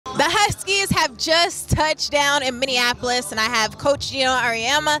The Huskies have just touched down in Minneapolis, and I have Coach Geno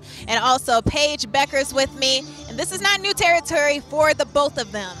Auriemma and also Paige Bueckers with me. And this is not new territory for the both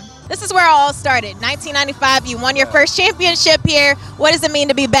of them. This is where it all started. 1995, you won your first championship here. What does it mean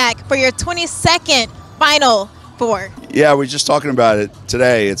to be back for your 22nd Final Four? Yeah, we're just talking about it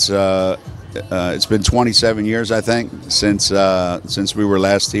today. It's been 27 years, I think, since we were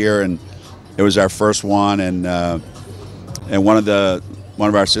last here, and it was our first one. And one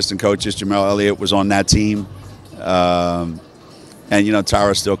of our assistant coaches, Jamel Elliott, was on that team. And, you know,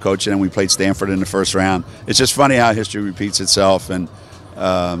 Tara's still coaching, and we played Stanford in the first round. It's just funny how history repeats itself. And,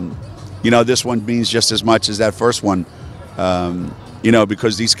 you know, this one means just as much as that first one, you know,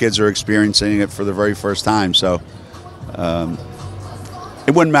 because these kids are experiencing it for the very first time. So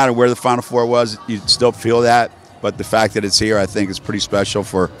it wouldn't matter where the Final Four was. You'd still feel that. But the fact that it's here, I think, is pretty special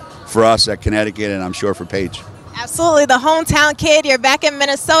for us at Connecticut, and I'm sure for Paige. Absolutely. The hometown kid, you're back in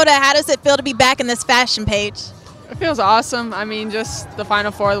Minnesota. How does it feel to be back in this fashion, Paige? It feels awesome. I mean, just the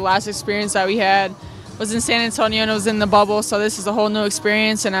Final Four, the last experience that we had was in San Antonio, and it was in the bubble, so this is a whole new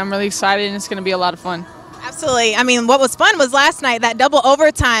experience, and I'm really excited, and it's going to be a lot of fun. Absolutely. I mean, what was fun was last night, that double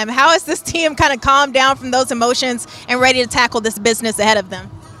overtime. How has this team kind of calmed down from those emotions and ready to tackle this business ahead of them?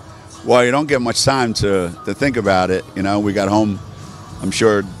 Well, you don't get much time to think about it. You know, we got home, I'm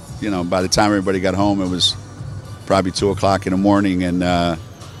sure, you know, by the time everybody got home, it was probably 2 o'clock in the morning, and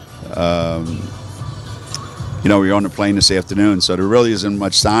you know, we were on the plane this afternoon, so there really isn't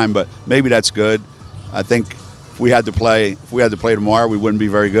much time. But maybe that's good. I think if we had to play tomorrow, we wouldn't be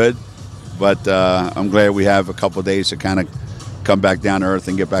very good. But I'm glad we have a couple of days to kind of come back down to earth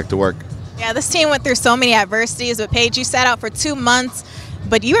and get back to work. Yeah, this team went through so many adversities. But Paige, you sat out for 2 months,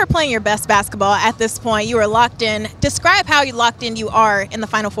 but you were playing your best basketball at this point. You were locked in. Describe how locked in you are in the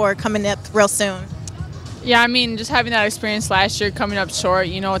Final Four coming up real soon. Yeah, I mean, just having that experience last year, coming up short,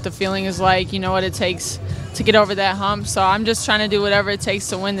 you know what the feeling is like, you know what it takes to get over that hump. So I'm just trying to do whatever it takes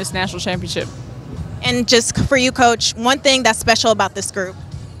to win this national championship. And just for you, Coach, one thing that's special about this group?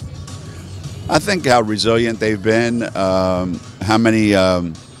 I think how resilient they've been, how many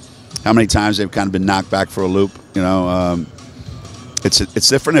times they've kind of been knocked back for a loop. You know, it's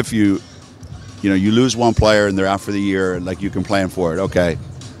different if you lose one player and they're out for the year, like you can plan for it, okay.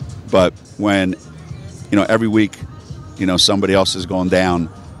 But when, you know, every week, you know, somebody else is going down,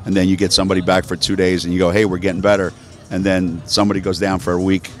 and then you get somebody back for 2 days and you go, hey, we're getting better. And then somebody goes down for a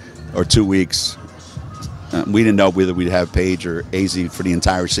week or 2 weeks. We didn't know whether we'd have Paige or AZ for the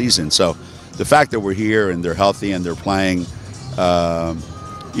entire season. So the fact that we're here and they're healthy and they're playing,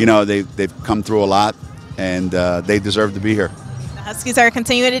 you know, they've come through a lot, and they deserve to be here. The Huskies are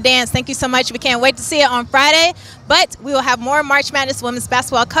continuing to dance. Thank you so much. We can't wait to see it on Friday. But we will have more March Madness women's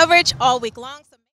basketball coverage all week long.